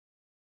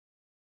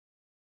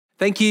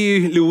Thank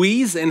you,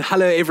 Louise, and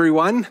hello,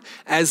 everyone.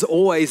 As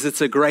always,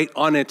 it's a great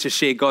honor to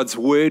share God's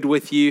word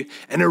with you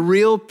and a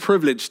real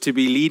privilege to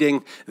be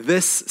leading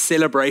this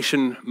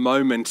celebration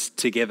moment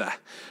together.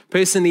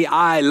 Personally,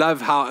 I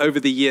love how over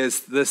the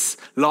years, this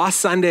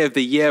last Sunday of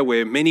the year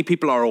where many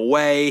people are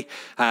away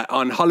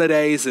on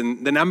holidays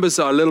and the numbers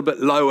are a little bit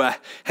lower,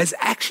 has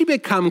actually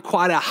become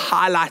quite a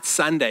highlight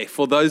Sunday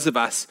for those of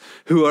us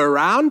who are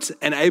around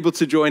and able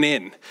to join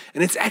in.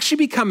 And it's actually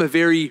become a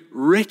very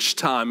rich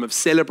time of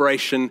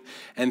celebration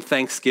and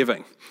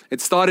thanksgiving. It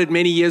started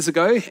many years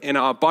ago in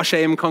our Bosch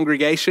AM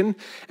congregation,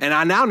 and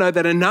I now know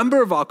that a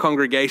number of our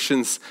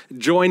congregations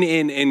join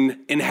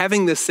in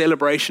having this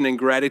celebration and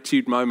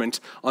gratitude moment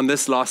on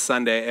this last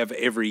Sunday of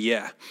every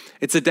year.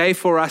 It's a day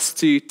for us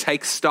to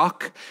take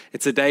stock.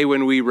 It's a day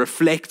when we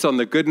reflect on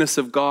the goodness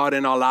of God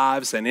in our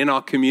lives and in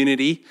our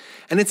community.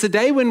 And it's a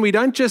day when we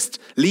don't just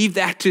leave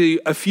that to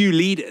a few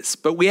leaders,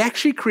 but we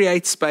actually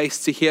create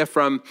space to hear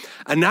from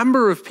a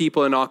number of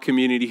people in our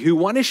community who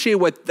want to share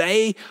what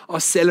they are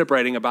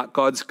celebrating about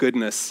God's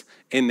goodness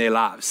in their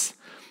lives.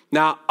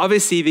 Now,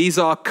 obviously, these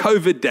are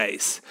COVID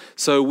days,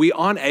 so we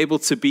aren't able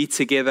to be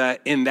together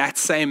in that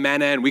same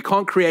manner, and we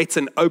can't create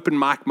an open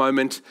mic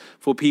moment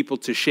for people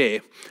to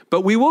share.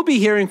 But we will be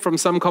hearing from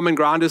some common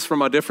grounders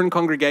from our different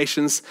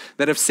congregations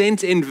that have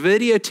sent in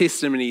video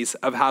testimonies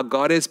of how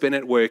God has been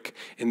at work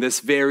in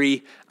this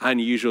very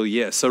unusual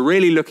year. So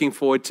really looking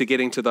forward to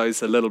getting to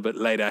those a little bit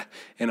later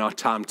in our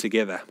time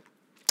together.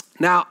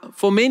 Now,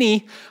 for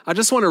many, I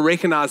just want to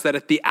recognize that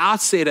at the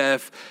outset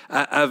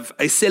of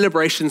a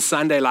celebration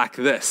Sunday like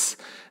this,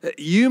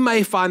 you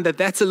may find that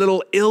that's a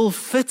little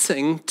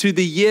ill-fitting to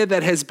the year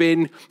that has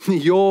been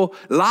your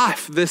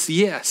life this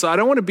year. So I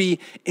don't want to be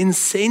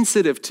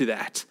insensitive to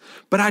that.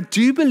 But I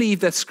do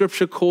believe that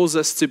Scripture calls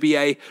us to be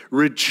a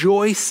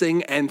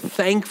rejoicing and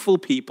thankful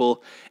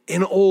people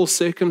in all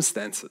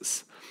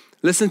circumstances.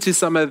 Listen to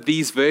some of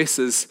these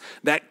verses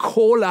that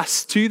call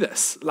us to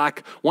this,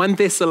 like 1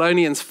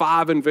 Thessalonians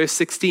 5 and verse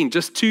 16,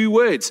 just 2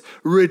 words,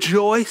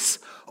 rejoice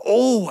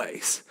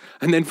always.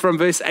 And then from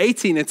verse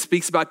 18, it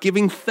speaks about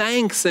giving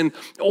thanks in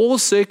all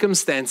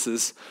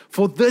circumstances,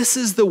 for this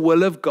is the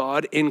will of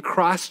God in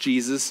Christ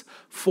Jesus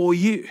for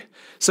you.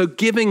 So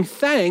giving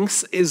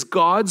thanks is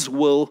God's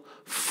will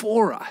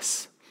for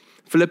us.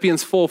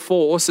 Philippians 4:4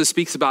 also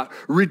speaks about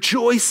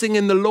rejoicing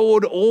in the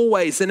Lord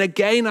always. And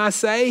again, I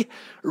say,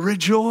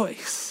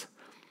 rejoice.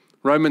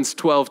 Romans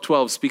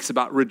 12:12 speaks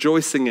about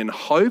rejoicing in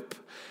hope,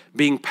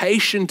 being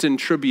patient in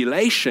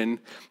tribulation,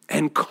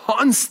 and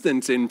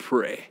constant in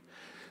prayer.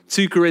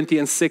 2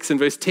 Corinthians 6 and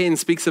verse 10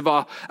 speaks of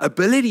our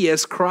ability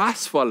as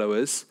Christ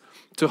followers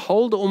to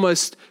hold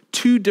almost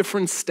 2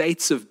 different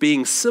states of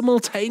being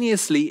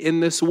simultaneously in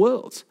this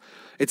world.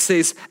 It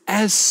says,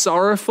 as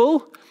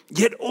sorrowful,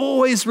 yet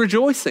always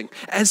rejoicing,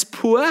 as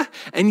poor,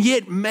 and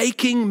yet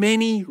making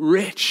many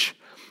rich,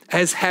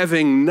 as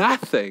having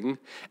nothing,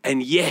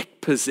 and yet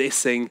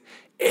possessing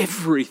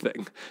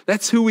everything.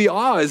 That's who we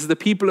are as the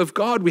people of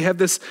God. We have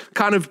this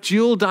kind of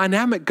dual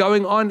dynamic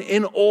going on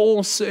in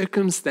all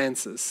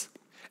circumstances.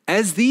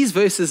 As these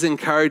verses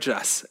encourage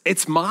us,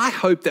 it's my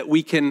hope that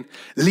we can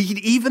lead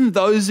even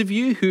those of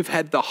you who've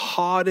had the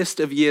hardest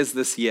of years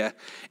this year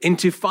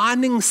into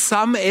finding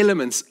some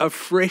elements of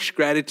fresh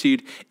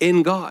gratitude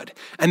in God,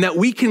 and that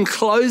we can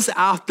close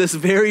out this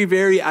very,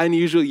 very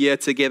unusual year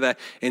together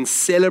in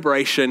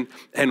celebration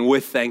and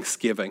with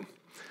thanksgiving.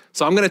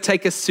 So I'm going to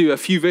take us to a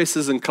few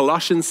verses in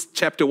Colossians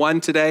chapter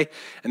 1 today,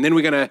 and then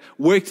we're going to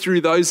work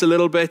through those a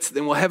little bit.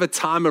 Then we'll have a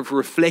time of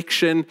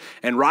reflection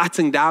and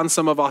writing down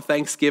some of our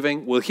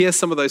thanksgiving. We'll hear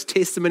some of those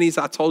testimonies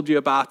I told you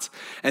about,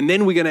 and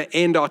then we're going to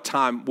end our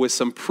time with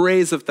some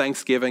prayers of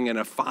thanksgiving and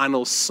a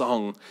final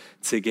song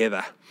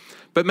together.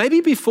 But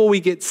maybe before we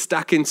get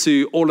stuck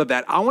into all of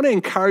that, I want to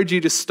encourage you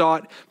to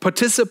start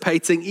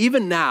participating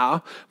even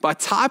now by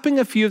typing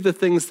a few of the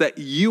things that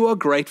you are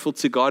grateful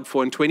to God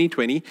for in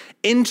 2020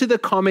 into the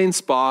comments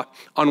bar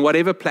on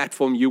whatever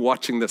platform you're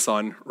watching this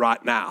on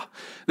right now.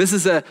 This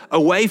is a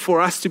way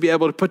for us to be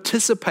able to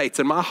participate,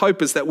 and my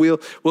hope is that we'll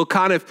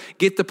kind of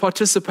get the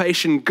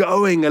participation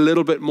going a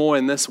little bit more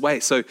in this way.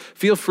 So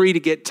feel free to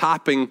get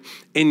typing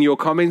in your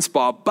comments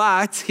bar,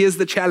 but here's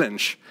the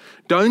challenge.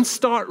 Don't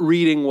start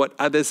reading what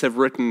others have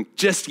written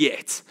just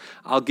yet.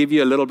 I'll give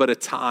you a little bit of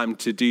time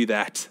to do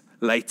that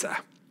later.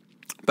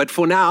 But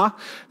for now,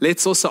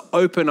 let's also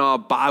open our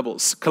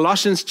Bibles.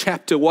 Colossians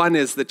chapter 1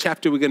 is the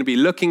chapter we're going to be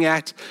looking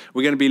at.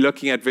 We're going to be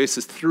looking at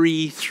verses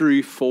 3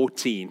 through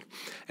 14,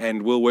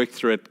 and we'll work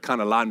through it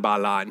kind of line by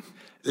line.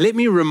 Let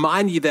me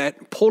remind you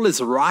that Paul is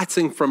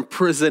writing from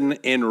prison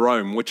in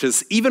Rome, which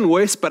is even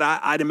worse, but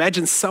I'd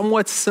imagine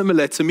somewhat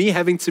similar to me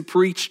having to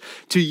preach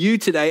to you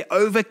today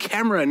over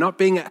camera, not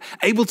being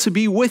able to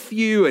be with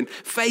you and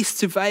face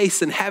to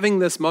face and having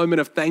this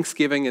moment of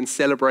thanksgiving and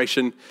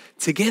celebration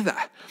together.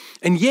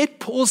 And yet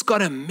Paul's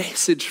got a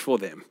message for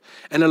them.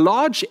 And a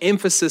large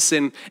emphasis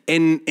in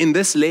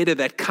this letter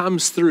that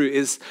comes through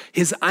is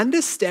his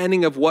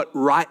understanding of what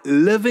right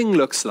living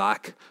looks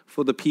like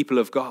for the people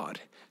of God.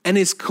 And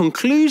his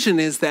conclusion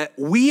is that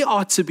we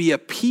are to be a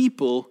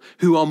people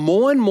who are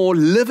more and more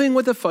living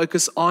with a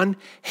focus on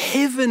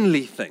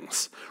heavenly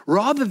things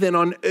rather than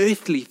on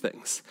earthly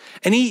things.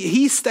 And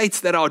he states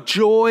that our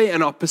joy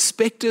and our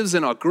perspectives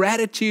and our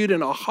gratitude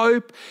and our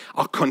hope,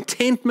 our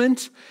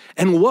contentment,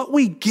 and what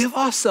we give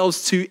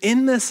ourselves to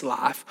in this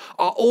life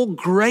are all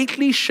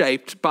greatly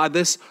shaped by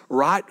this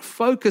right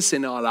focus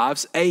in our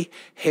lives, a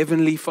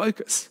heavenly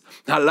focus.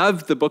 I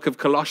love the book of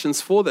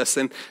Colossians for this.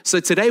 And so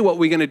today what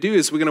we're going to do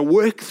is we're going to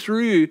work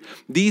through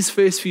these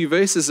first few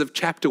verses of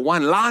chapter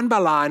 1, line by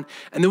line,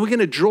 and then we're going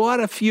to draw out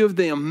a few of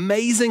the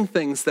amazing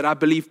things that I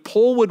believe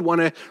Paul would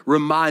want to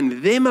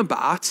remind them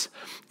about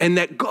and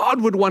that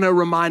God would want to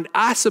remind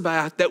us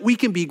about, that we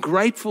can be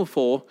grateful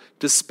for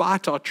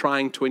despite our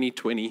trying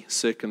 2020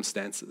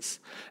 circumstances.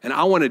 And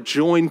I want to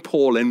join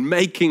Paul in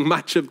making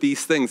much of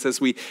these things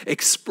as we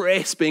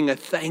express being a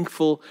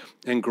thankful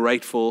and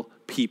grateful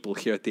people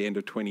here at the end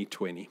of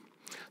 2020.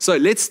 So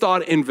let's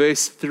start in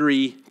verse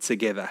 3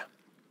 together.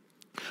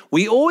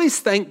 We always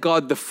thank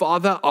God the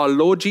Father, our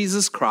Lord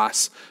Jesus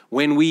Christ,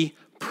 when we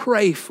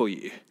pray for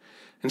you.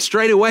 And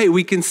straight away,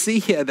 we can see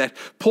here that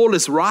Paul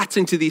is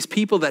writing to these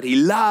people that he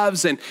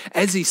loves. And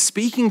as he's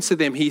speaking to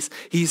them, he's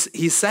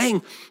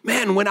saying,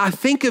 man, when I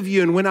think of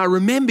you and when I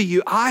remember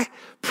you, I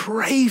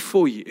pray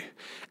for you.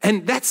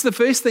 And that's the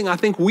first thing I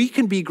think we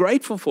can be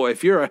grateful for.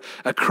 If you're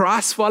a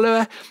Christ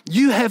follower,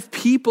 you have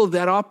people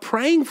that are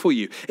praying for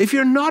you. If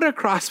you're not a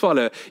Christ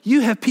follower,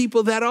 you have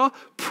people that are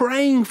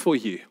praying for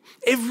you.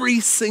 Every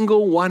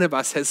single one of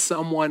us has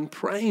someone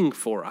praying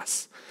for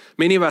us.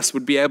 Many of us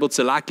would be able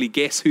to likely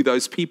guess who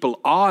those people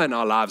are in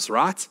our lives,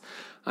 right?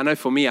 I know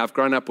for me, I've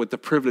grown up with the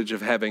privilege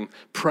of having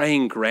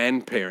praying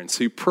grandparents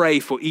who pray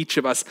for each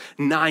of us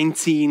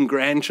 19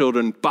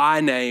 grandchildren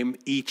by name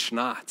each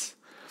night.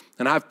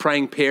 And I have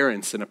praying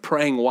parents and a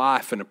praying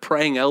wife and a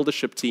praying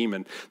eldership team.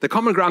 And the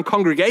Common Ground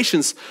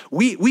congregations,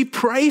 we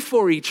pray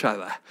for each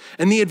other.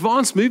 And the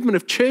advanced movement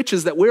of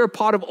churches that we're a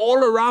part of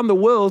all around the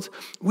world,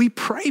 we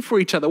pray for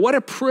each other. What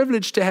a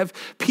privilege to have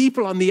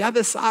people on the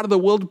other side of the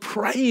world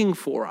praying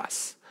for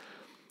us.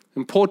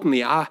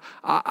 Importantly,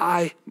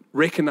 I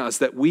recognize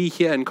that we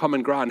here in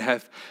Common Ground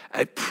have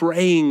a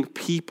praying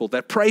people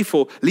that pray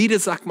for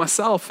leaders like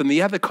myself and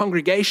the other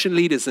congregation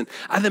leaders and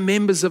other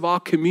members of our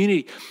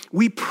community.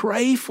 We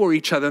pray for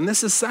each other, and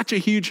this is such a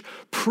huge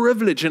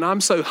privilege, and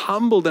I'm so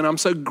humbled and I'm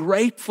so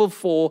grateful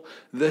for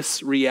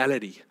this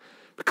reality.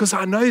 Because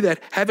I know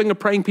that having a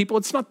praying people,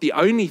 it's not the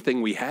only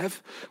thing we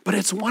have, but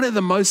it's one of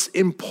the most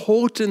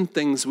important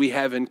things we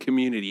have in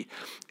community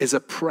is a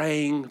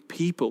praying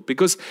people.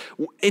 Because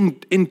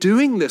in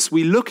doing this,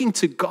 we're looking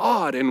to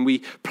God and we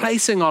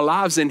placing our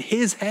lives in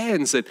His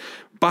hands. And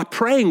by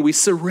praying, we're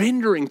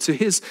surrendering to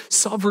His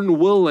sovereign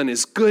will and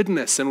His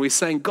goodness. And we're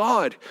saying,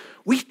 God,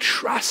 we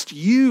trust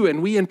you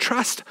and we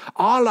entrust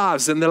our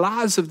lives and the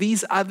lives of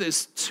these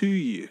others to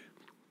you.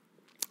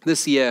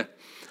 This year,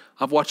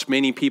 I've watched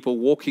many people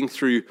walking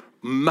through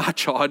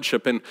much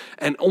hardship and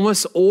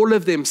almost all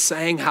of them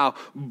saying how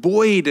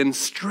buoyed and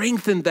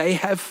strengthened they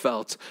have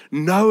felt,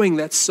 knowing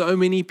that so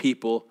many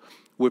people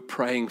were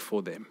praying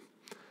for them.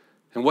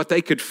 And what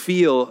they could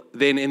feel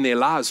then in their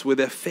lives were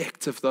the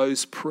effect of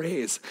those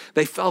prayers.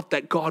 They felt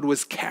that God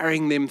was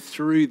carrying them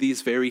through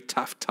these very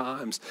tough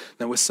times.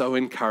 They were so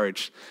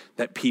encouraged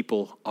that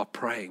people are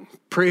praying.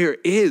 Prayer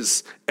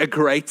is a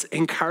great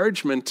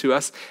encouragement to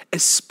us,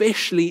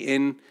 especially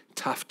in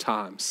tough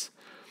times.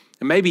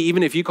 And maybe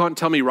even if you can't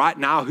tell me right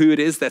now who it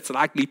is that's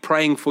likely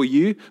praying for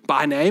you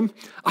by name,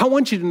 I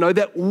want you to know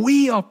that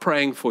we are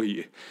praying for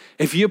you.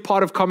 If you're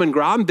part of Common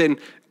Ground, then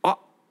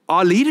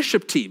our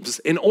leadership teams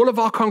in all of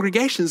our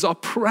congregations are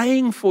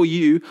praying for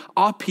you,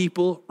 our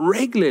people,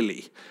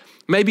 regularly.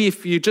 Maybe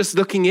if you're just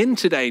looking in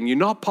today and you're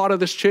not part of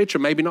this church or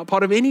maybe not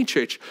part of any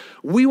church,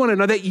 we want to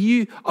know that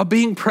you are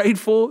being prayed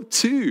for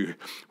too.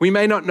 We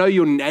may not know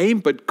your name,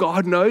 but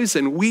God knows,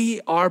 and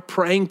we are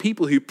praying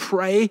people who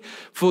pray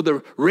for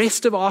the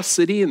rest of our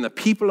city and the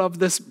people of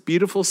this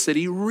beautiful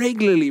city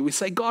regularly. We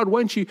say, God,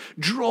 won't you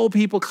draw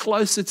people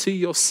closer to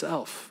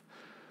yourself?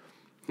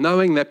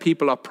 Knowing that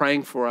people are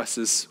praying for us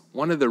is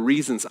one of the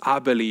reasons I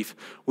believe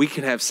we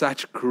can have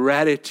such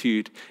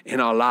gratitude in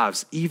our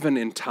lives, even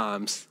in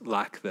times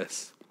like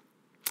this.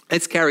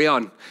 Let's carry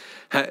on.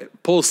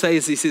 Paul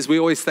says, he says, we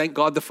always thank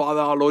God the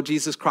Father, our Lord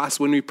Jesus Christ,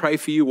 when we pray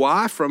for you.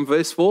 Why? From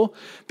verse 4,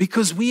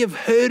 because we have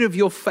heard of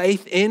your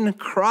faith in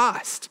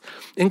Christ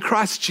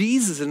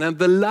Jesus, and of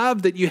the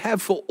love that you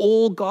have for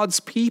all God's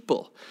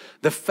people,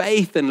 the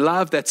faith and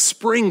love that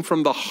spring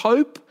from the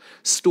hope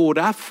stored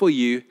up for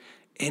you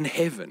in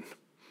heaven.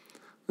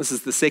 This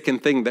is the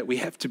second thing that we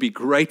have to be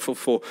grateful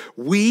for.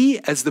 We,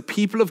 as the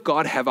people of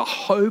God, have a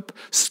hope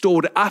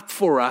stored up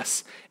for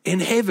us in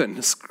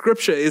heaven.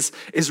 Scripture is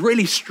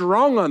really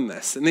strong on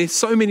this, and there's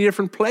so many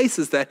different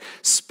places that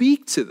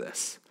speak to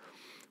this.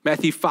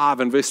 Matthew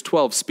 5 and verse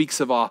 12 speaks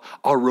of our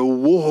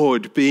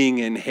reward being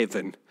in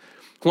heaven.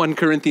 1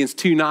 Corinthians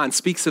 2:9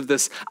 speaks of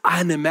this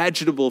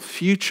unimaginable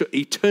future,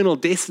 eternal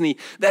destiny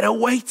that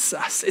awaits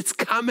us. It's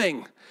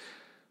coming.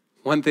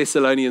 1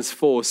 Thessalonians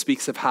 4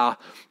 speaks of how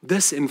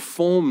this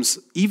informs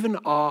even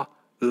our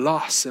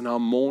loss and our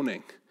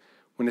mourning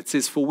when it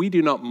says, "For we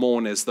do not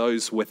mourn as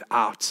those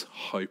without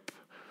hope."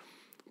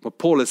 What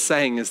Paul is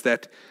saying is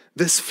that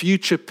this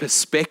future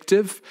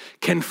perspective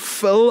can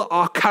fill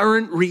our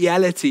current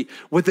reality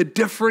with a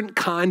different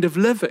kind of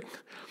living.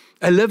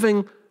 A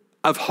living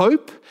of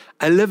hope,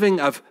 a living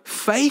of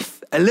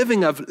faith, a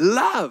living of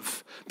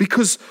love,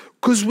 because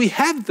we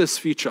have this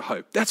future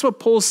hope. That's what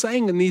Paul's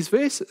saying in these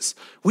verses.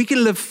 We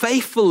can live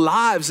faithful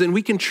lives and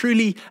we can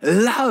truly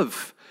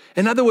love.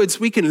 In other words,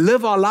 we can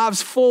live our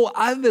lives for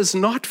others,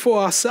 not for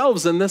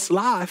ourselves in this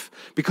life,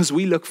 because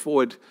we look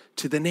forward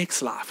to the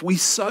next life. We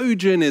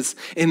sojourners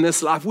in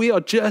this life. We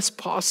are just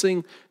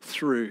passing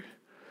through.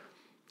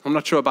 I'm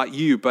not sure about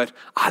you, but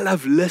I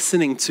love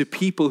listening to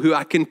people who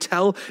I can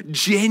tell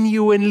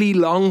genuinely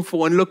long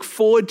for and look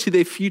forward to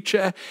their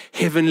future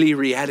heavenly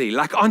reality.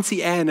 Like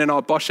Auntie Anne in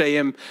our Bosch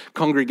AM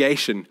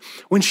congregation.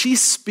 When she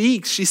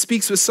speaks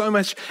with so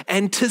much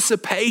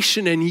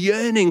anticipation and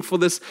yearning for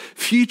this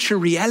future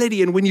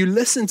reality. And when you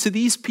listen to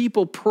these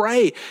people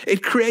pray,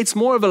 it creates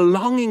more of a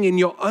longing in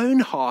your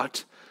own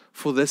heart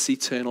for this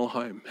eternal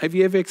home. Have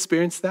you ever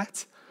experienced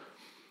that?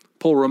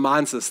 Paul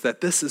reminds us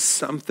that this is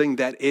something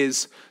that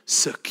is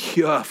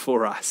secure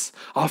for us.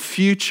 Our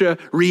future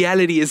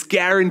reality is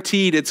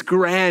guaranteed. It's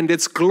grand.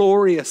 It's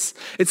glorious.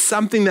 It's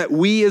something that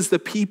we as the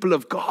people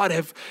of God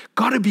have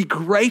got to be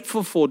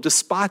grateful for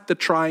despite the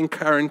trying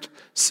current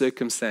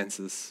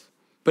circumstances.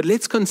 But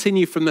let's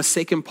continue from the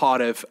second part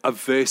of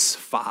verse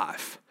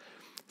 5.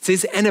 It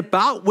says, "And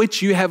about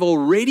which you have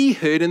already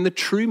heard in the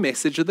true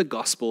message of the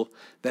gospel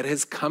that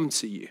has come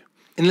to you."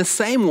 In the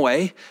same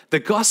way, the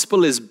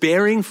gospel is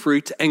bearing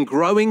fruit and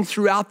growing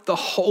throughout the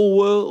whole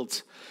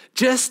world,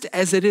 just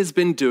as it has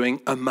been doing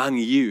among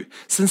you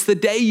since the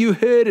day you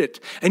heard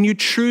it and you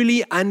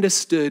truly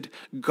understood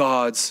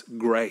God's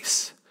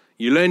grace.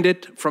 You learned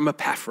it from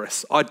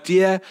Epaphras, our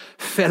dear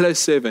fellow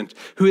servant,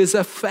 who is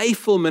a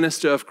faithful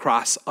minister of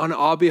Christ on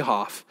our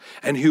behalf,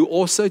 and who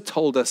also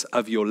told us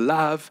of your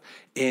love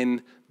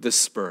in the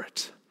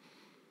Spirit.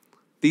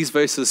 These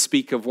verses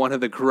speak of one of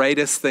the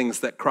greatest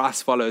things that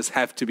Christ followers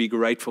have to be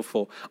grateful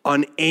for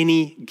on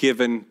any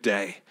given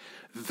day.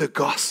 The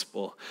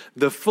gospel,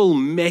 the full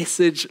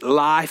message,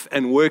 life,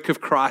 and work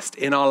of Christ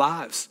in our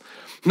lives.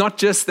 Not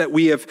just that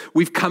we've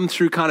come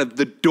through kind of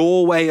the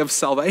doorway of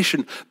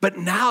salvation, but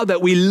now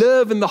that we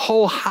live in the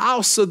whole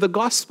house of the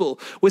gospel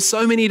with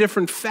so many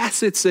different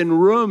facets and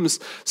rooms,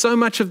 so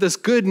much of this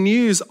good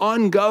news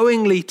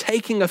ongoingly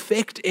taking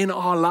effect in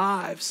our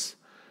lives.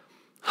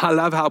 I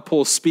love how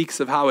Paul speaks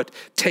of how it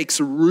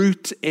takes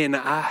root in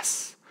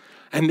us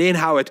and then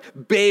how it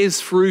bears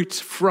fruit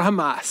from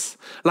us,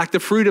 like the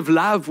fruit of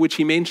love, which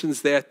he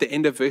mentions there at the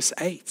end of verse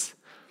 8.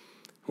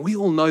 We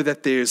all know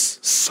that there's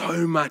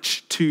so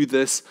much to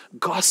this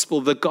gospel.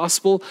 The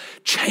gospel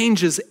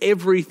changes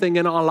everything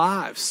in our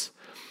lives.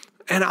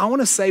 And I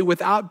want to say,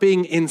 without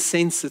being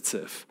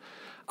insensitive,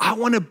 I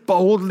want to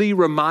boldly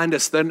remind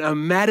us that no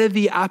matter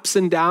the ups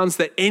and downs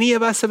that any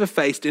of us have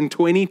faced in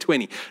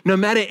 2020, no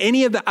matter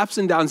any of the ups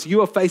and downs you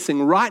are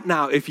facing right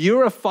now, if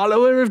you're a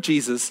follower of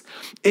Jesus,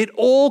 it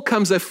all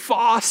comes a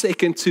far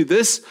second to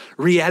this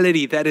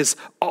reality that is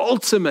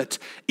ultimate,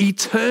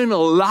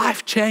 eternal,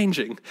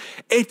 life-changing.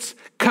 It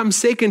comes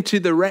second to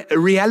the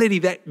reality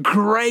that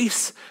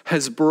grace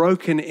has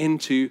broken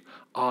into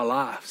our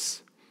lives.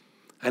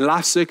 And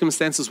life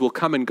circumstances will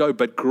come and go,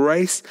 but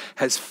grace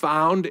has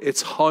found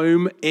its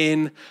home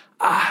in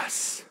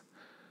us.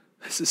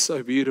 This is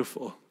so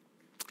beautiful.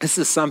 This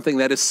is something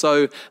that is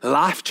so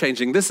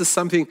life-changing. This is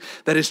something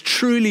that is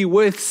truly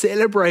worth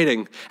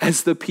celebrating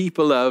as the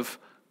people of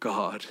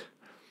God.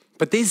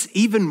 But there's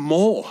even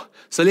more.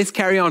 So let's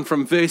carry on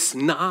from verse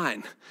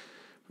 9.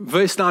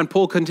 Verse 9,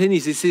 Paul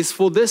continues. He says,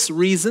 "For this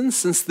reason,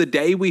 since the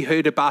day we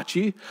heard about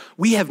you,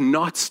 we have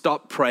not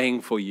stopped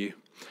praying for you.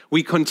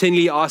 We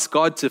continually ask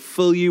God to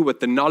fill you with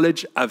the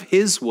knowledge of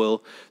his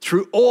will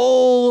through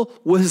all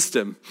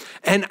wisdom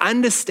and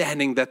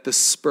understanding that the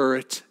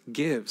Spirit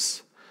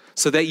gives,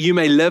 so that you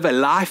may live a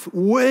life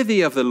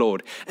worthy of the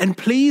Lord and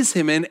please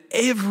him in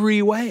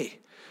every way,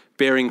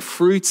 bearing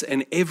fruits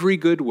in every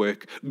good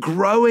work,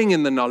 growing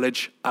in the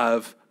knowledge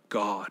of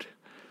God."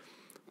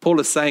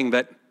 Paul is saying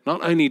that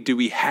not only do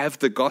we have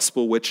the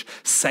gospel which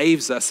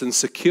saves us and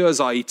secures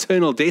our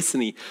eternal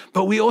destiny,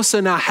 but we also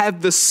now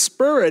have the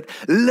Spirit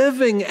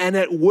living and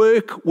at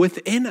work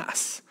within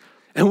us.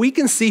 And we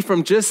can see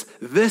from just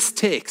this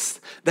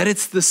text that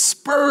it's the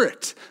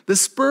Spirit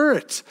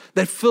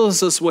that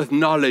fills us with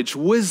knowledge,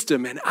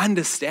 wisdom, and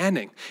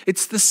understanding.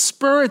 It's the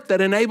Spirit that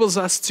enables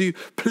us to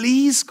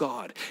please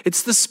God.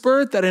 It's the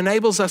Spirit that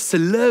enables us to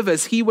live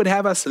as he would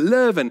have us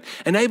live and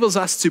enables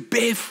us to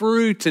bear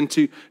fruit and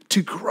to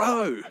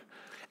grow.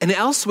 And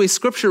elsewhere,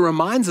 Scripture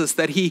reminds us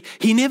that he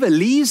never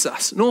leaves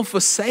us nor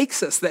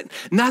forsakes us, that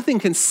nothing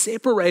can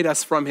separate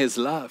us from his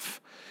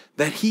love,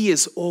 that he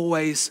is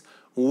always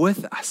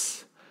with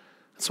us.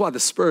 That's why the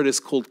Spirit is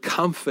called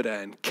Comforter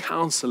and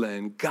Counselor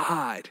and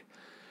Guide.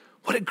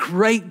 What a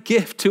great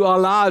gift to our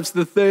lives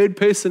the third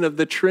person of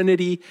the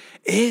Trinity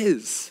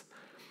is.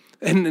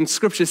 And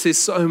Scripture says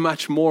so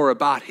much more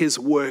about his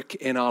work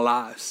in our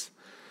lives.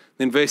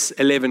 Then verse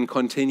 11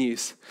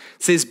 continues.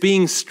 It says,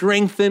 being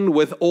strengthened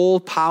with all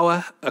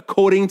power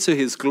according to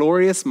his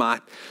glorious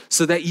might,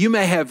 so that you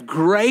may have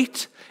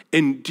great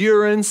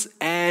endurance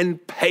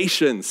and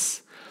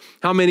patience.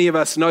 How many of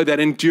us know that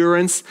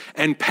endurance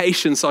and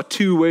patience are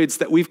two words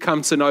that we've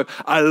come to know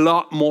a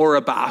lot more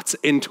about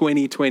in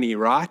 2020,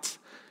 right?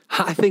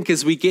 I think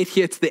as we get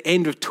here to the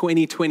end of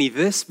 2020,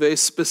 this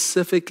verse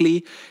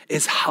specifically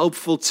is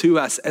helpful to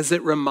us as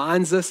it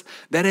reminds us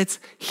that it's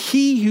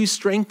he who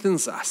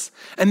strengthens us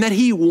and that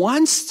he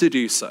wants to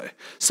do so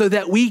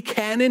that we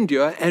can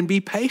endure and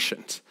be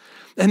patient.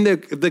 And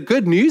the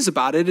good news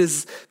about it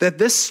is that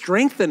this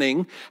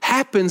strengthening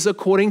happens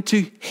according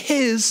to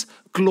his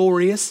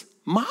glorious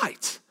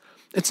might.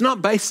 It's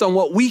not based on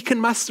what we can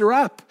muster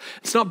up.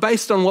 It's not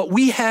based on what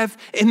we have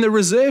in the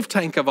reserve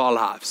tank of our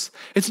lives.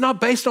 It's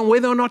not based on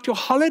whether or not your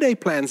holiday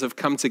plans have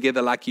come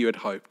together like you had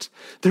hoped.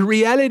 The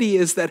reality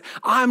is that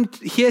I'm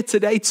here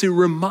today to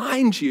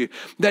remind you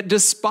that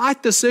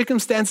despite the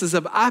circumstances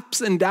of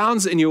ups and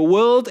downs in your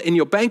world, in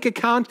your bank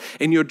account,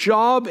 in your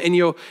job, in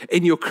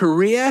your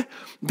career,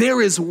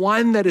 there is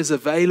one that is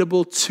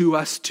available to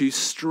us to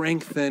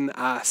strengthen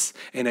us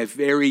in a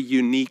very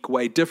unique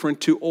way,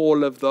 different to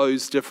all of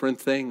those different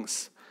things.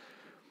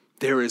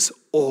 There is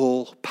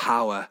all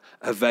power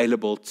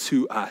available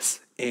to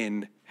us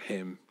in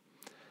him.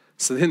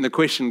 So then the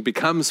question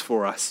becomes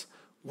for us,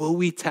 will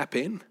we tap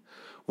in?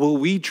 Will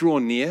we draw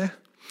near?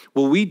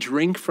 Will we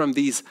drink from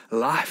these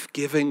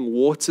life-giving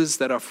waters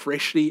that are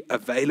freshly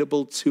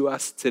available to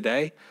us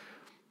today?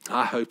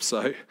 I hope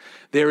so.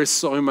 There is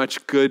so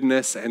much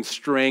goodness and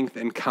strength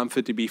and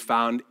comfort to be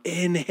found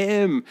in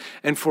him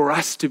and for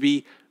us to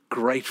be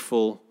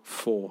grateful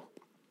for.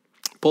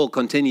 Paul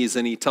continues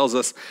and he tells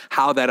us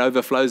how that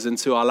overflows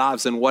into our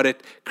lives and what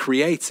it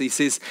creates. He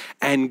says,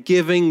 and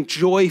giving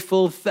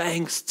joyful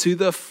thanks to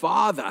the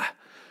Father.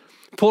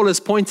 Paul is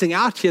pointing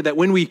out here that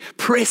when we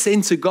press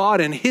into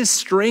God and his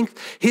strength,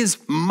 his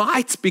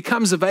might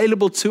becomes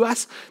available to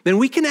us, then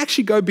we can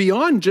actually go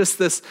beyond just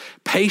this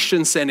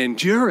patience and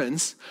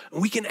endurance.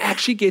 And we can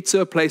actually get to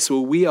a place where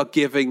we are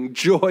giving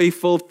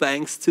joyful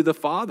thanks to the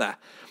Father,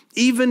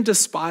 even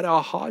despite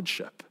our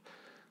hardship.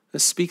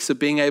 This speaks of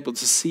being able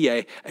to see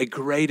a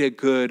greater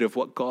good of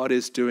what God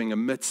is doing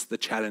amidst the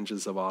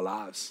challenges of our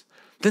lives.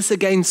 This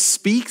again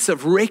speaks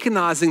of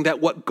recognizing that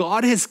what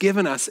God has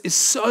given us is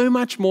so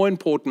much more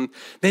important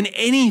than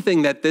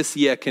anything that this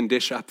year can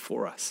dish up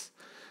for us.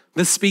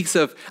 This speaks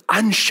of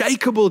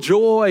unshakable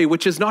joy,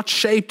 which is not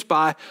shaped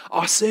by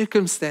our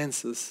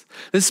circumstances.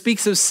 This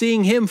speaks of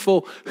seeing him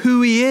for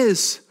who he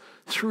is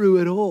through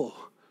it all.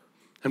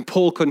 And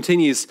Paul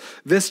continues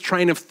this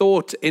train of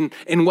thought in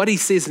what he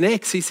says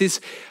next. He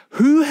says,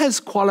 who has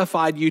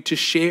qualified you to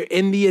share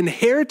in the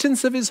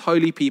inheritance of his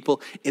holy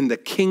people in the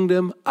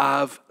kingdom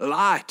of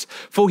light?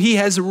 For he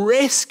has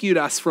rescued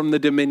us from the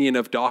dominion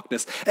of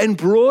darkness and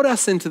brought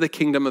us into the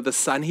kingdom of the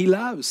Son he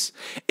loves,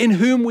 in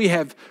whom we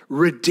have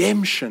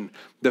redemption,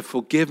 the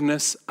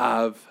forgiveness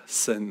of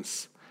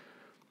sins.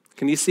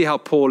 Can you see how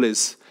Paul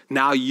is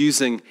now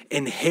using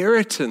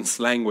inheritance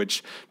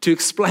language to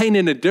explain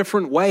in a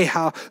different way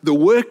how the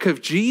work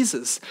of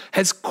Jesus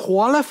has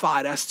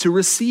qualified us to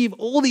receive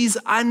all these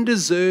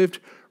undeserved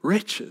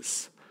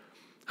riches?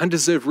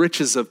 Undeserved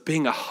riches of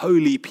being a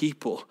holy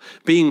people,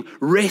 being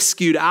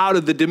rescued out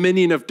of the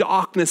dominion of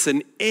darkness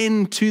and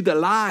into the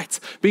light,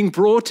 being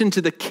brought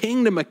into the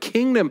kingdom, a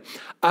kingdom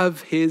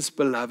of his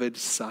beloved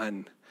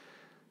Son.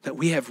 That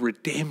we have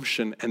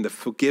redemption and the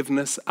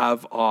forgiveness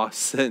of our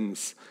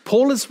sins.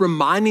 Paul is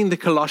reminding the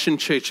Colossian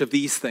church of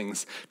these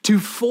things to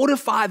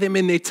fortify them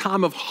in their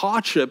time of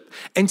hardship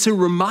and to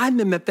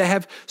remind them that they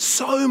have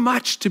so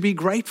much to be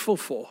grateful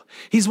for.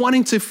 He's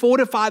wanting to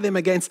fortify them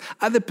against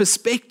other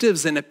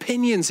perspectives and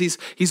opinions.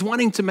 He's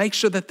wanting to make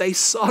sure that they're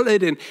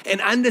solid and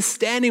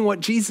understanding what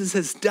Jesus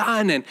has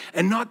done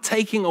and not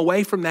taking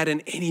away from that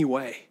in any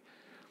way.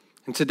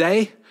 And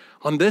today,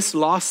 on this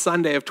last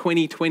Sunday of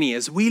 2020,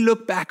 as we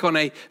look back on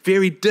a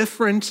very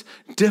different,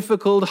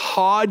 difficult,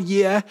 hard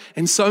year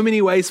in so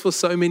many ways for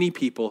so many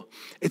people,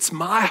 it's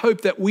my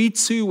hope that we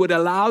too would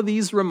allow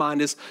these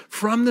reminders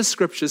from the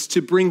scriptures to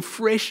bring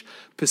fresh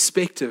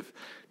perspective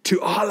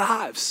to our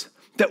lives,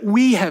 that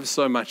we have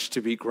so much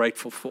to be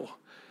grateful for.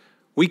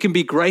 We can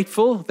be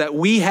grateful that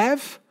we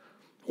have,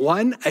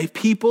 one, a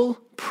people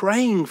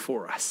praying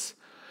for us.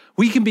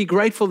 We can be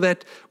grateful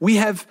that we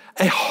have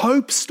a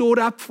hope stored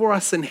up for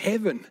us in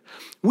heaven.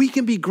 We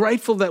can be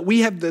grateful that we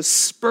have the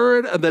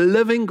Spirit of the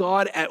living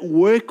God at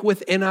work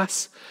within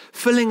us,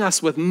 filling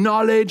us with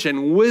knowledge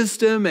and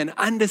wisdom and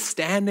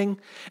understanding,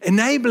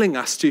 enabling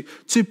us to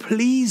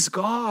please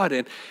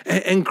God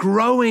and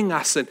growing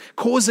us and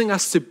causing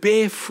us to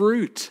bear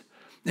fruit,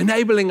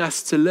 enabling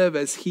us to live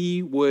as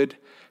He would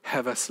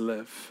have us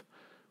live.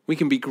 We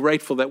can be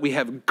grateful that we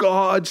have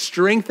God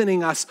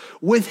strengthening us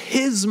with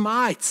His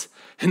might,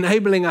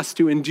 enabling us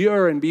to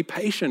endure and be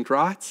patient,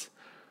 right?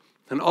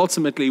 And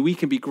ultimately, we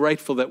can be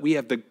grateful that we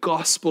have the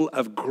gospel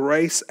of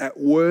grace at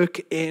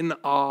work in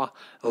our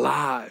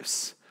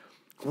lives.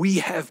 We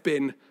have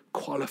been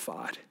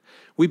qualified.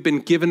 We've been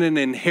given an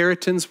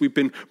inheritance. We've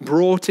been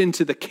brought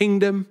into the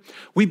kingdom.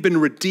 We've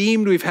been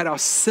redeemed. We've had our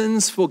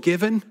sins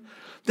forgiven.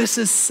 This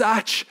is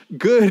such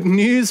good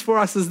news for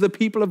us as the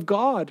people of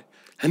God.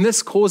 And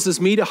this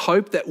causes me to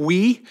hope that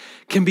we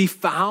can be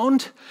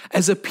found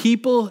as a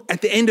people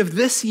at the end of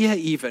this year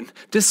even,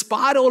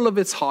 despite all of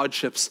its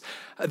hardships,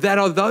 that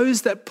are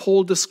those that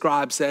Paul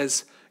describes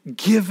as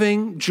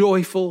giving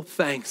joyful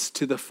thanks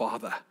to the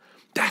Father.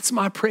 That's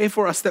my prayer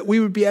for us, that we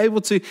would be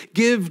able to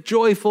give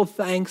joyful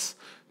thanks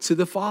to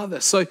the Father.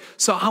 So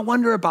I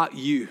wonder about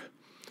you.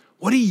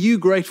 What are you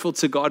grateful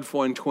to God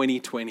for in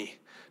 2020,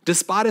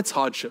 despite its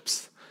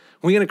hardships?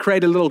 We're going to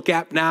create a little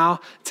gap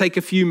now, take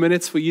a few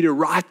minutes for you to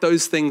write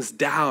those things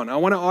down. I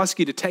want to ask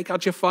you to take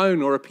out your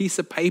phone or a piece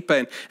of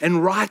paper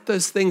and write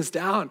those things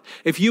down.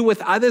 If you're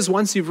with others,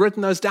 once you've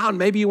written those down,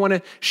 maybe you want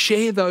to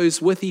share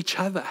those with each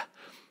other.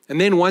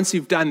 And then once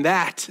you've done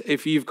that,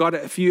 if you've got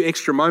a few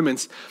extra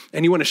moments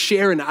and you want to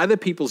share in other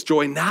people's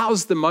joy,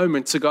 now's the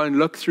moment to go and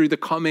look through the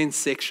comments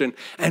section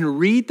and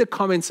read the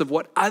comments of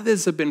what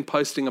others have been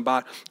posting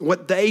about,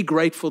 what they're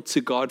grateful to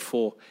God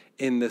for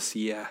in this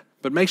year.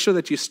 But make sure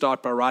that you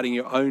start by writing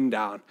your own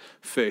down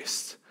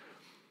first.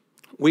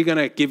 We're going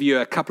to give you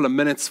a couple of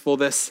minutes for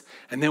this,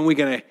 and then we're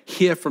going to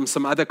hear from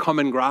some other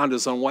common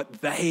grounders on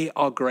what they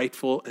are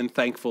grateful and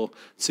thankful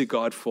to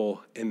God for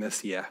in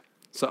this year.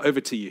 So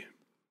over to you.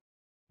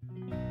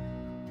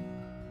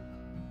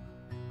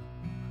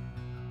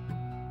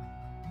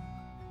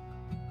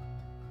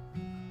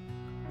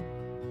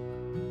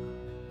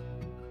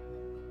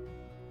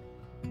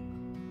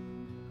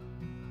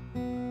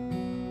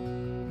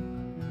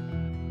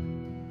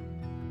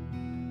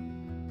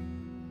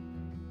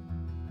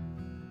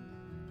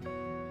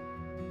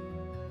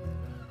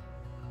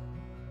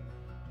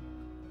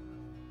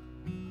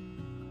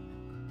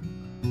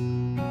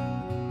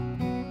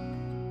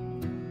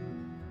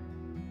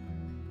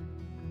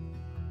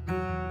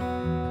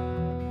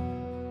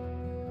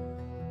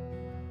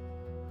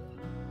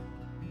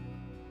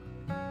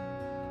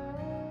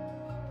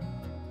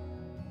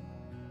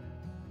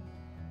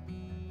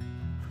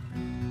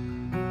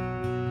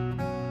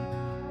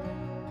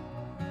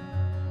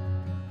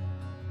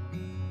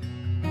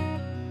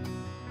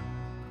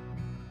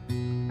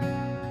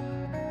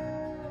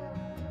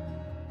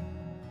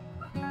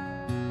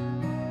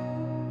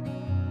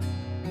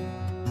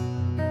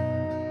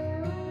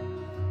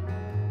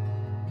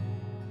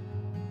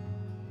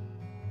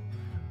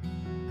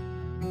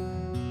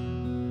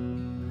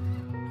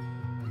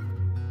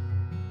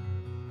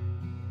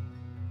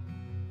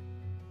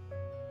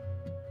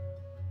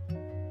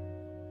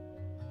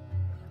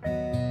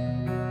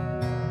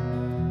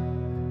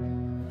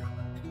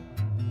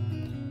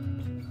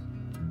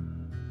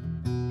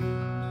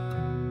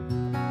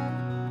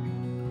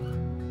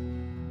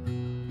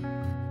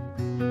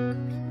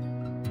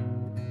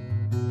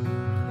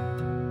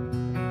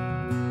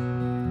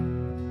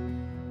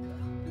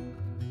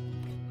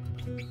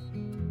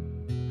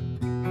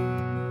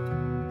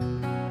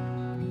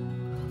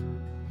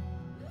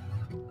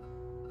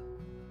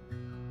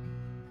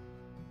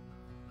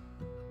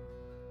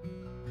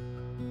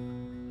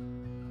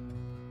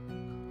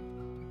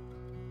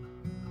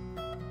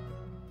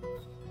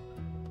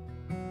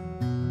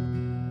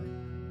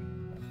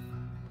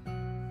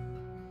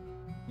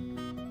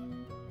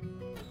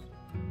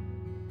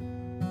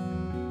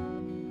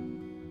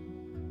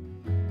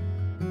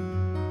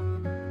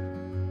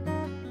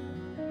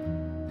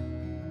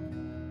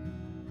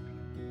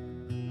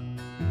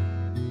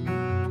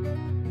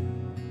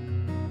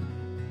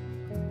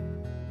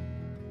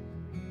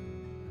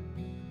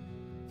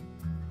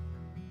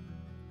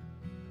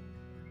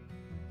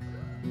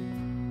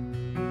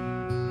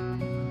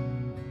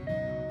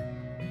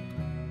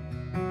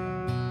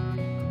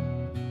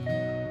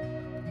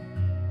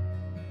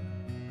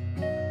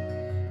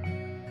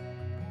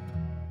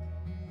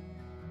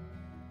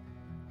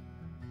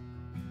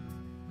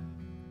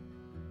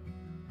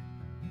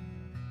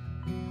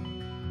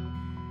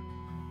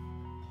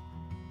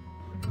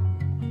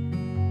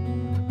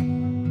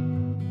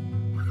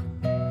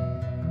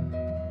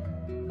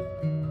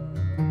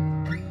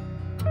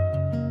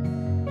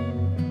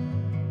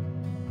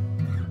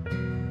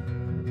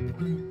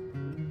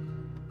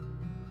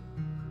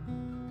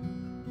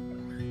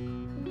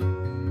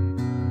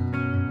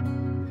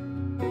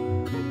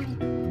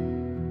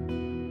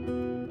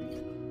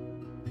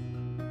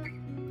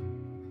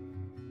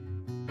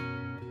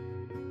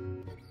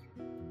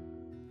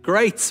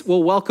 Great.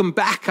 Well, welcome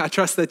back. I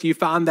trust that you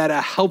found that a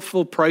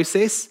helpful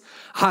process.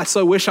 I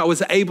so wish I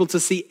was able to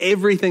see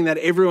everything that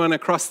everyone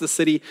across the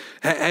city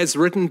has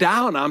written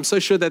down. I'm so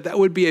sure that that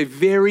would be a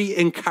very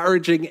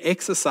encouraging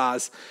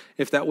exercise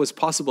if that was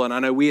possible. And I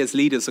know we as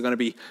leaders are going to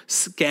be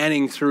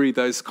scanning through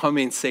those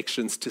comment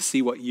sections to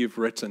see what you've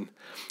written.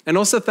 And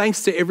also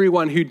thanks to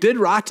everyone who did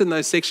write in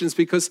those sections,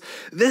 because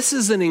this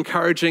is an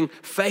encouraging,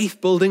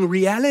 faith-building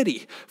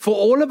reality for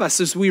all of us.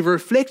 As we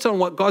reflect on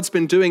what God's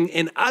been doing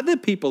in other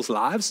people's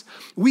lives,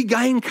 we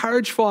gain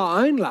courage for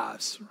our own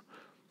lives.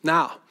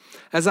 Now,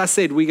 as I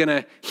said, we're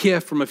going to hear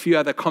from a few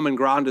other common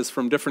grounders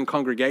from different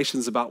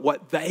congregations about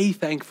what they're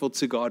thankful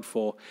to God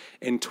for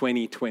in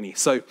 2020.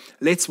 So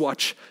let's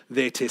watch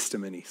their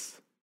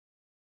testimonies.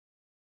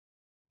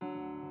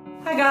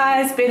 Hi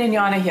guys, Ben and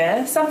Yana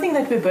here. Something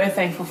that we're both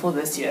thankful for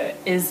this year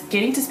is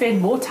getting to spend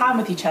more time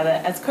with each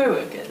other as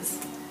co-workers.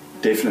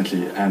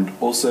 Definitely, and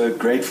also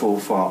grateful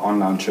for our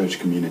online church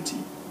community.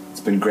 It's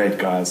been great,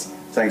 guys.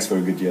 Thanks for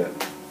a good year.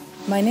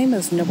 My name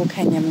is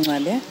Nobukanya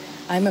Mngcwabe.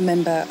 I'm a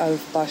member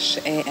of Bosch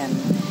AM.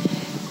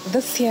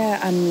 This year,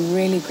 I'm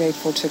really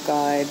grateful to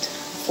God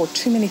for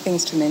too many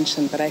things to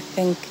mention, but I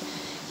think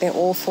they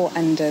all fall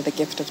under the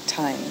gift of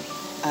time.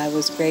 I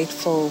was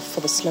grateful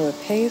for the slower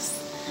pace.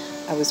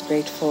 I was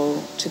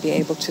grateful to be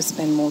able to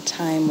spend more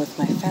time with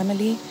my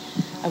family.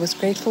 I was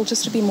grateful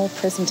just to be more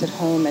present at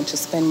home and to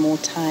spend more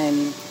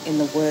time in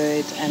the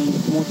Word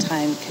and more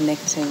time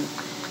connecting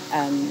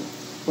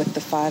with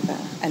the Father,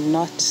 and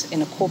not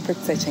in a corporate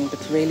setting,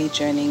 but really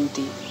journeying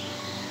deep.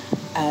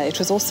 It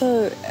was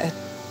also a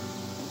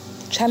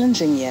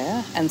challenging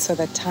year, and so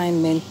that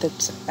time meant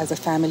that as a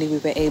family we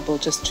were able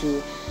just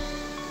to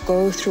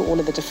go through all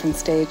of the different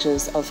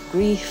stages of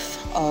grief,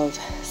 of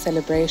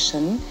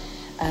celebration,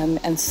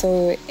 and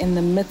so in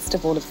the midst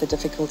of all of the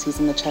difficulties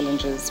and the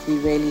challenges, we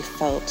really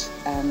felt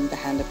the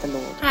hand of the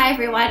Lord. Hi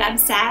everyone, I'm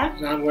Sam.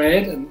 And I'm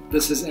Wade, and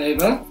this is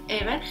Ava.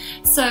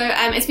 So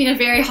it's been a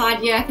very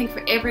hard year, I think,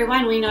 for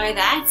everyone. We know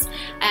that,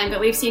 but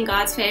we've seen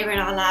God's favour in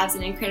our lives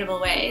in incredible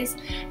ways.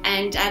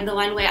 And the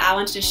one way I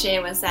wanted to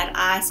share was that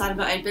I started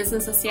my own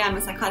business this year. I'm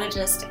a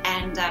psychologist,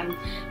 and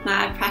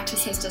my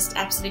practice has just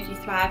absolutely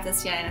thrived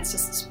this year, and it's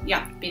just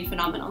been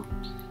phenomenal.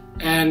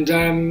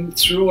 And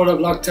through all of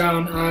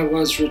lockdown, I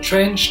was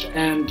retrenched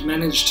and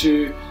managed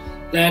to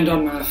land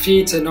on my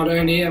feet. And not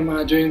only am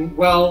I doing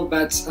well,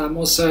 but I'm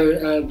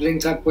also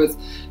linked up with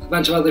a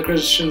bunch of other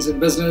Christians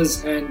in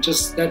business, and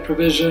just that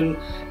provision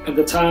and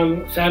the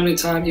time, family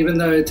time, even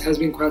though it has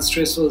been quite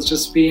stressful, it's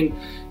just been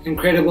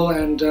incredible.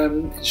 And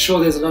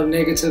sure, there's a lot of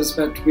negatives,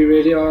 but we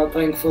really are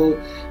thankful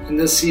in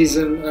this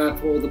season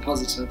for all the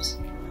positives.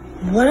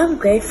 What I'm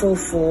grateful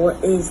for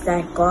is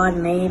that God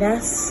made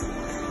us,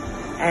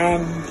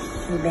 and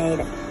He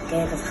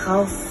gave us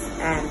health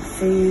and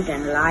food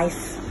and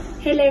life.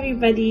 Hello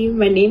everybody,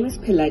 my name is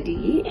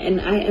Peladi,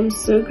 and I am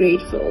so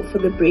grateful for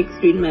the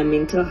breakthrough in my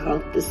mental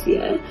health this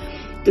year.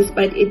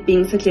 Despite it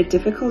being such a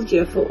difficult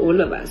year for all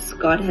of us,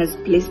 God has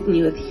blessed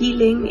me with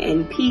healing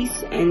and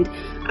peace, and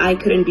I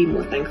couldn't be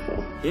more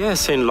thankful.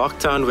 Yes, in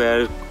lockdown we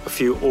had a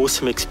few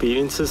awesome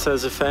experiences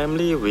as a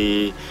family.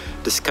 We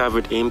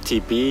discovered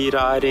MTB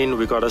riding,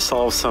 we got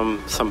ourselves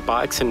some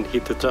bikes and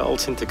hit the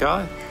trails in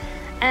Takai.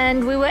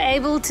 And we were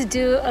able to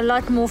do a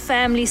lot more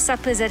family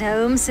suppers at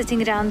home,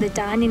 sitting around the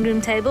dining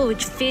room table,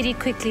 which very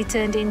quickly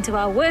turned into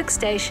our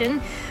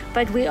workstation.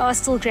 But we are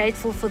still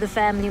grateful for the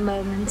family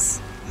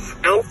moments.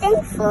 I'm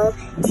thankful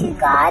to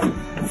God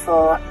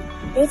for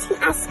letting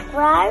us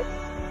grow.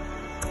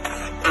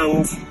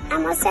 And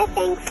I'm also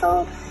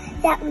thankful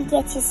that we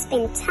get to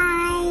spend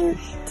time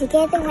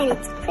together when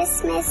it's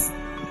Christmas.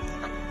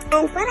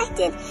 And what I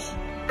did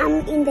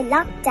in the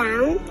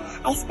lockdown,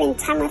 I spent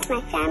time with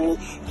my family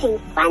playing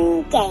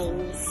fun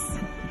games.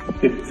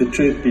 If the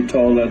truth be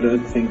told, I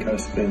don't think I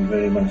spend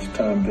very much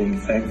time being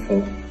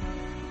thankful.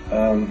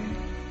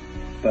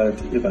 But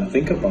if I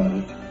think about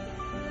it,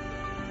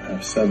 I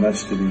have so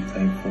much to be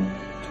thankful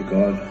to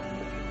God.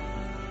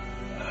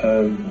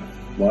 Home,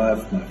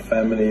 wife, my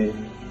family,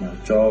 my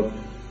job,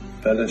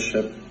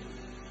 fellowship,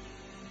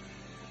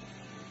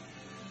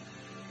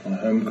 my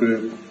home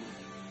group,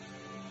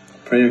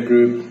 prayer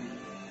group,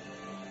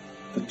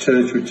 the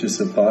church which is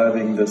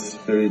surviving this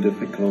very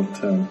difficult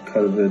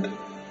COVID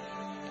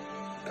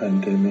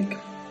pandemic.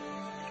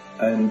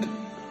 And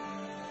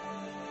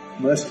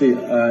mostly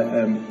I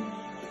am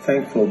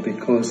thankful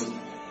because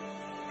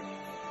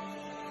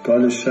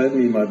God has shown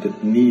me my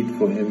need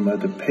for Him, my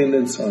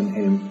dependence on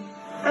Him.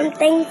 I'm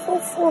thankful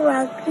for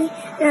rugby,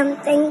 and I'm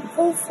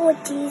thankful for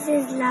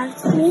Jesus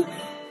loves me.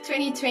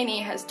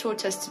 2020 has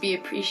taught us to be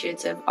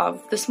appreciative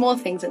of the small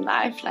things in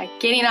life, like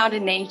getting out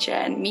in nature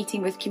and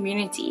meeting with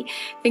community,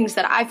 things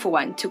that I, for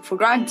one, took for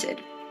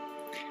granted.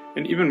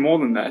 And even more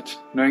than that,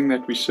 knowing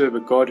that we serve a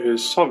God who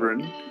is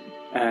sovereign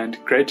and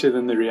greater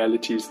than the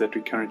realities that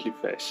we currently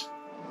face.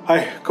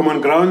 Hi,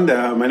 Common Ground.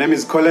 My name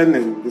is Colin,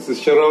 and this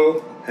is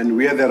Cheryl, and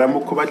we are the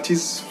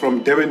Ramukubatis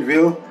from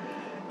Durbanville.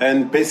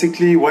 And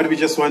basically what we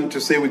just want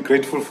to say we're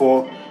grateful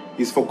for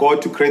is for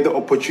God to create the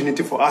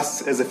opportunity for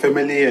us as a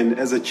family and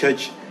as a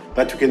church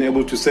that we can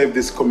able to serve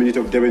this community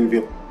of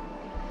Durbanville.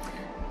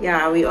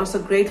 Yeah, we're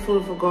also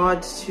grateful for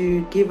God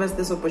to give us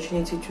this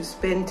opportunity to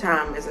spend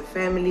time as a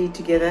family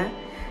together,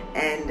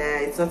 and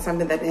it's not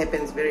something that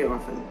happens very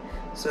often.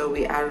 So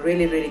we are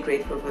really, really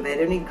grateful for that.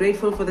 And we're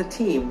grateful for the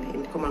team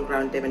in Common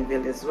Ground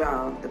Devonville as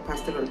well, the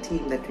pastoral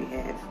team that we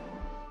have.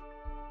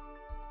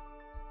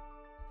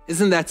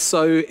 Isn't that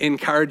so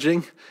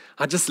encouraging?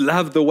 I just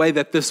love the way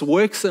that this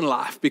works in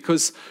life,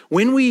 because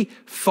when we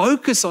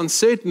focus on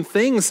certain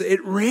things,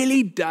 it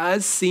really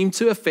does seem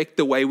to affect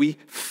the way we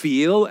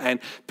feel and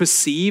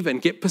perceive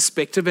and get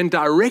perspective and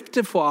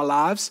directive for our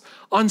lives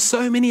on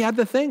so many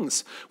other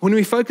things. When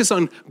we focus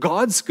on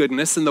God's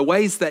goodness and the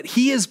ways that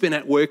He has been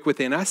at work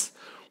within us,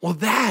 well,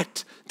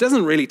 that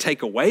doesn't really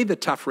take away the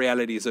tough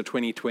realities of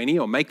 2020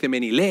 or make them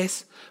any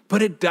less,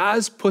 but it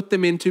does put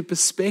them into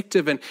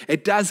perspective, and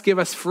it does give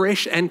us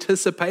fresh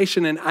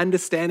anticipation and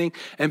understanding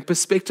and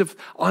perspective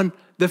on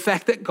the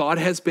fact that God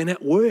has been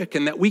at work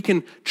and that we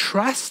can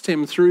trust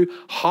Him through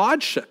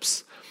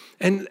hardships.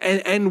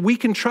 And we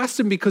can trust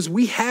Him because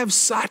we have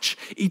such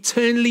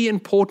eternally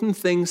important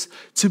things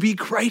to be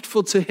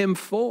grateful to Him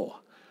for.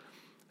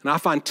 And I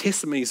find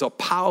testimonies are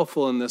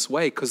powerful in this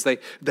way because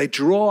they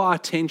draw our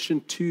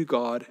attention to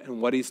God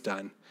and what He's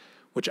done,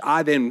 which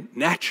I then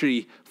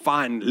naturally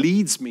find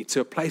leads me to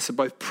a place of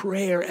both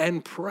prayer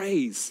and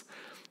praise.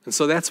 And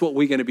so that's what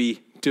we're going to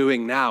be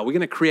doing now. We're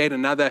going to create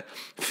another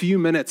few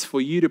minutes for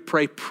you to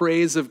pray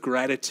prayers of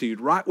gratitude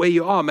right where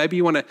you are. Maybe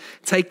you want to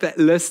take that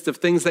list of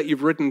things that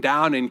you've written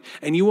down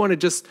and you want to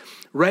just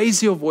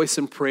raise your voice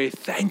in prayer,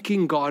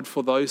 thanking God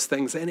for those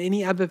things and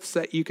any others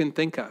that you can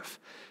think of.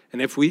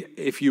 And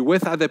if you're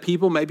with other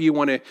people, maybe you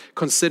want to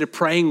consider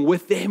praying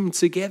with them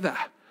together.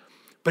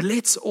 But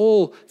let's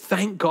all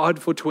thank God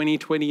for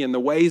 2020 and the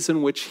ways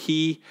in which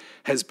He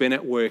has been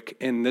at work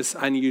in this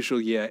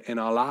unusual year in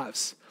our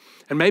lives.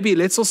 And maybe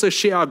let's also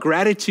share our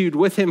gratitude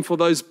with Him for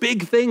those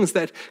big things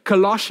that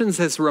Colossians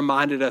has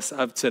reminded us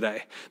of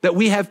today. That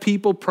we have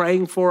people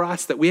praying for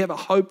us, that we have a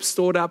hope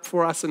stored up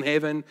for us in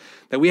heaven,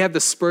 that we have the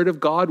Spirit of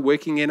God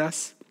working in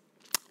us,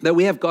 that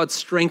we have God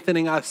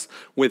strengthening us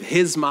with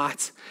His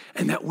might,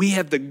 and that we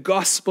have the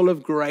gospel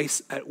of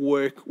grace at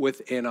work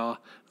within our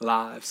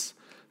lives.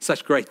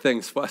 Such great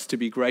things for us to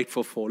be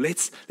grateful for.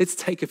 Let's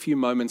take a few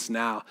moments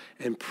now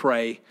and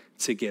pray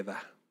together.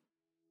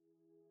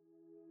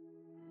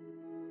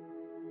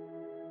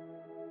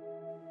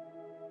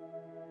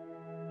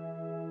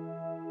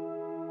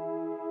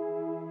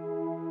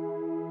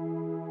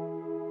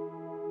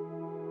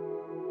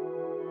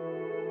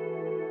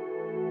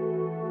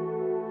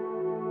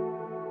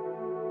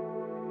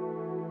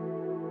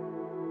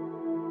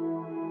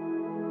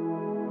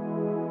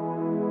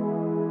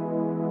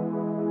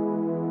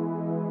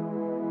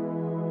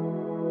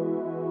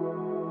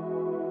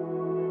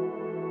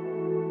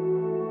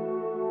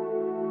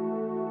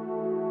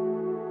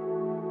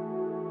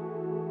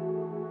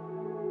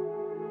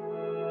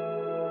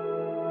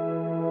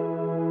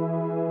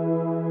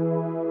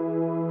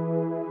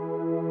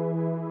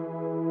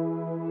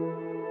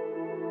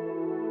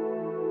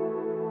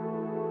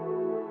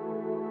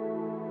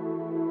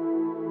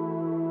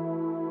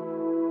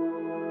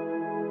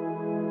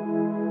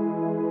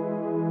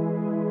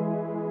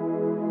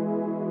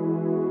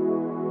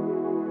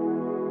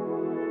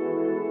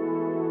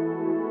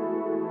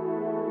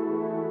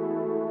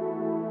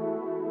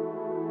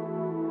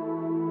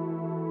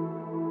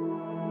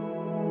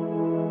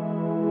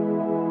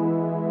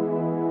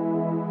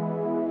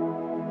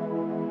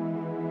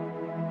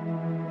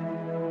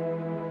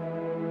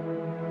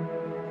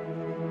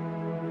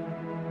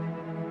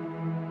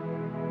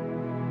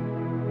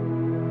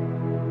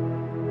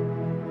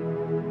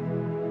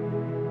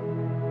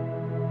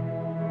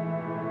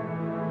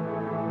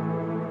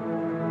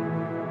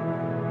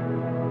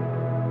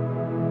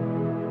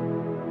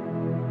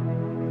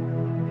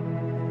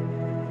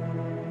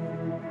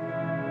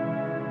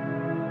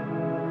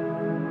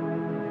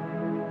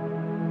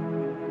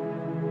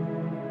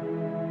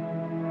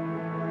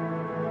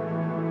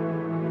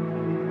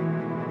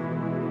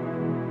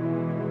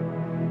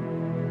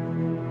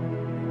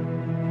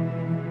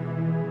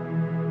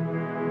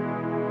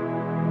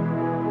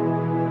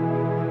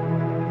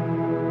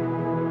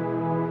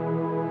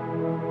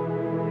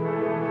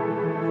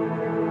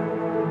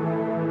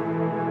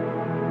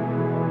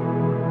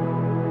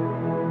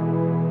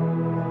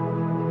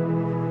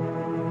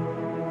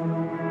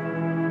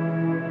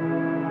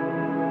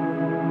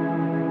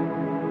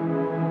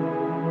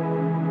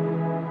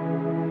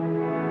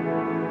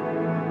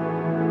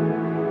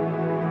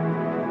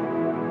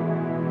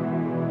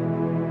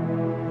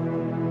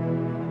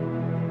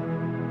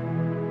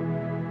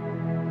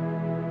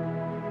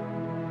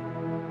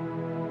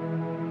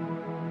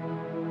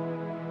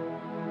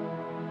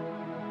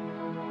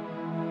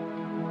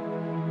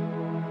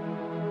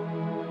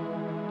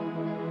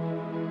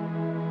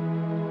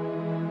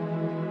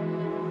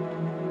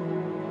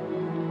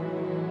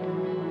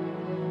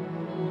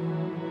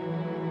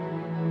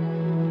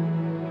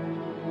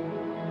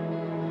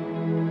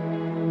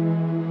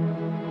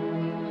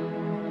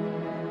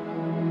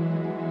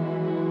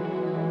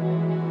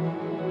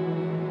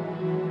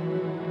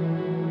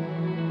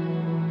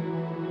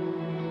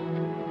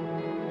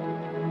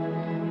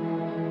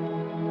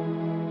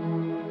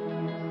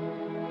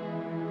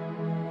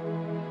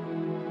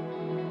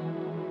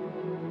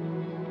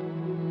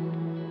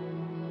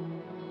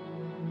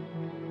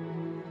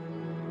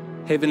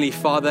 Heavenly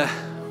Father,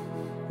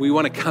 we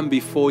want to come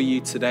before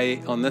you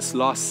today on this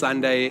last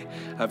Sunday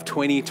of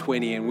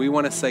 2020. And we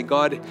want to say,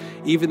 God,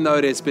 even though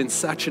it has been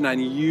such an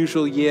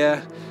unusual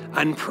year,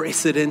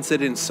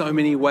 unprecedented in so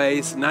many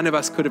ways, none of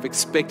us could have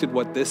expected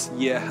what this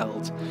year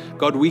held.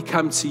 God, we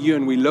come to you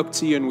and we look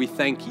to you and we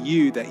thank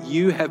you that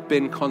you have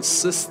been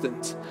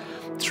consistent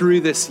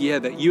through this year,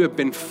 that you have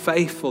been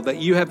faithful, that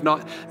you have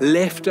not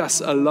left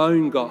us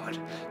alone, God,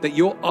 that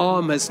your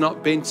arm has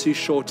not been too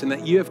short, and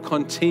that you have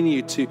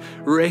continued to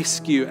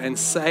rescue and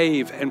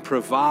save and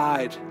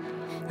provide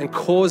and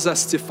cause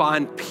us to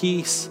find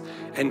peace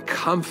and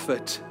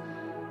comfort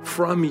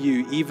from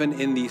you even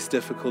in these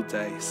difficult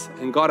days.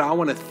 And God, I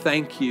want to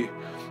thank you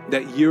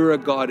that you're a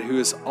God who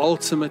is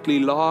ultimately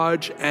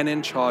large and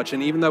in charge.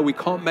 And even though we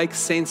can't make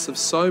sense of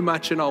so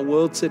much in our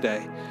world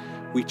today,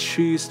 we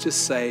choose to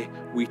say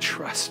we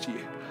trust you.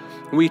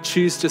 We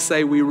choose to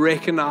say we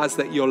recognize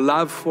that your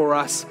love for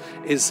us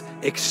is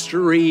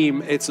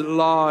extreme, it's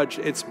large,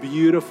 it's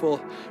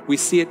beautiful. We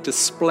see it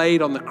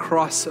displayed on the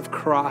cross of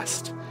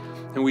Christ.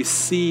 And we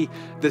see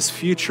this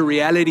future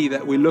reality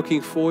that we're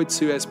looking forward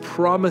to as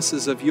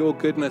promises of your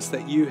goodness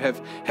that you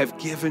have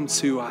given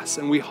to us.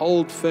 And we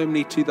hold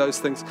firmly to those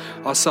things,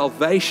 our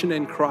salvation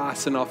in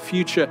Christ and our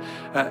future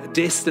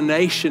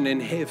destination in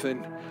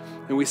heaven.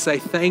 And we say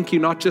thank you,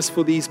 not just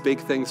for these big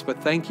things,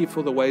 but thank you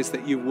for the ways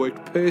that you've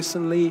worked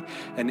personally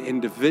and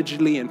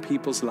individually in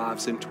people's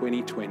lives in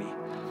 2020.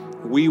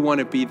 We want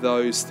to be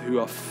those who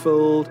are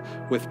filled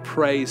with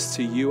praise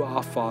to you,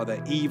 our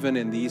Father, even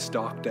in these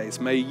dark days.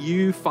 May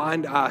you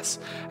find us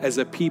as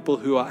a people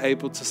who are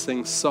able to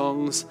sing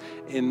songs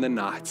in the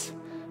night,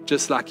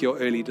 just like your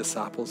early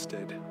disciples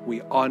did.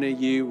 We honor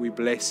you, we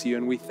bless you,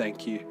 and we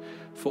thank you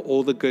for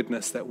all the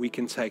goodness that we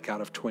can take out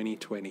of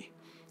 2020.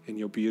 In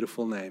your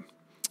beautiful name.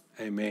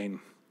 Amen.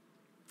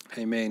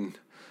 Amen.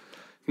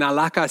 Now,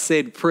 like I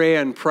said,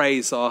 prayer and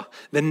praise are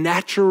the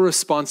natural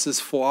responses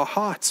for our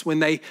hearts when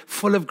they're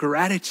full of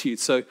gratitude.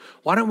 So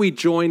why don't we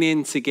join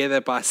in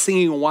together by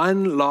singing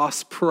one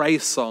last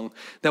praise song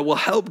that will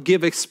help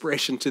give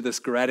expression to this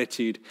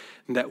gratitude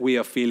that we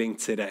are feeling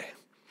today.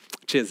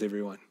 Cheers,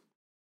 everyone.